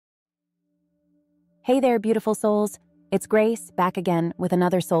Hey there, beautiful souls. It's Grace, back again with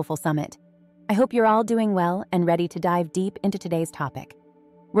another Soulful Summit. I hope you're all doing well and ready to dive deep into today's topic.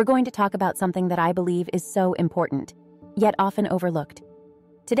 We're going to talk about something that I believe is so important, yet often overlooked.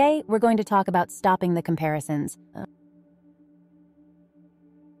 Today, we're going to talk about stopping the comparisons.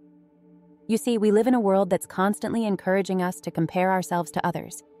 You see, we live in a world that's constantly encouraging us to compare ourselves to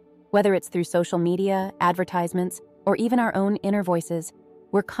others. Whether it's through social media, advertisements, or even our own inner voices,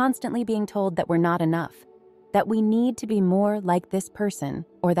 we're constantly being told that we're not enough, that we need to be more like this person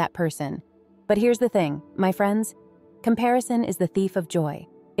or that person. But here's the thing, my friends, comparison is the thief of joy.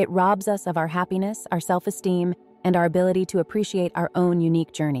 It robs us of our happiness, our self-esteem, and our ability to appreciate our own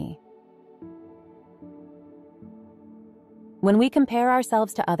unique journey. When we compare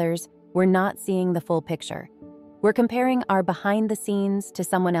ourselves to others, we're not seeing the full picture. We're comparing our behind the scenes to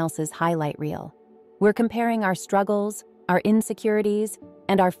someone else's highlight reel. We're comparing our struggles, our insecurities,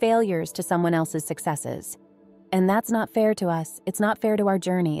 and our failures to someone else's successes. And that's not fair to us. It's not fair to our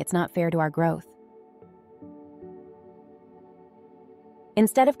journey. It's not fair to our growth.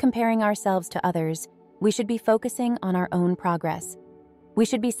 Instead of comparing ourselves to others, we should be focusing on our own progress. We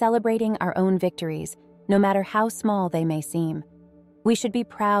should be celebrating our own victories, no matter how small they may seem. We should be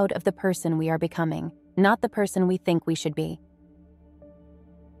proud of the person we are becoming, not the person we think we should be.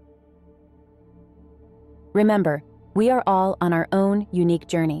 Remember, we are all on our own unique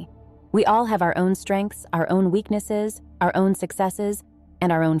journey. We all have our own strengths, our own weaknesses, our own successes,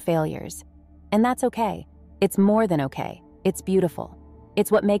 and our own failures. And that's okay. It's more than okay. It's beautiful.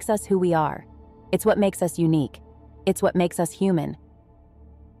 It's what makes us who we are. It's what makes us unique. It's what makes us human.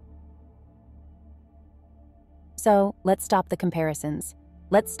 So, let's stop the comparisons.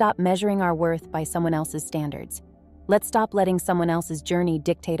 Let's stop measuring our worth by someone else's standards. Let's stop letting someone else's journey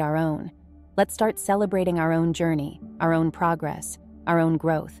dictate our own. Let's start celebrating our own journey, our own progress, our own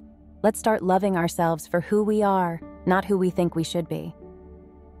growth. Let's start loving ourselves for who we are, not who we think we should be.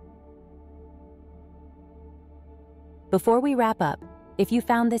 Before we wrap up, if you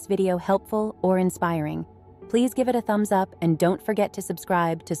found this video helpful or inspiring, please give it a thumbs up and don't forget to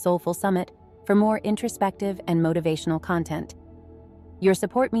subscribe to Soulful Summit for more introspective and motivational content. Your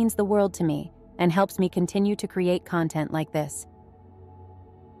support means the world to me and helps me continue to create content like this.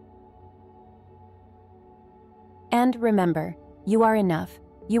 And remember, you are enough,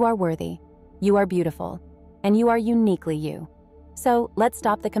 you are worthy, you are beautiful, and you are uniquely you. So let's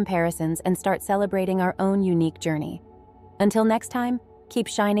stop the comparisons and start celebrating our own unique journey. Until next time, keep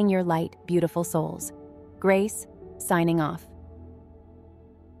shining your light, beautiful souls. Grace, signing off.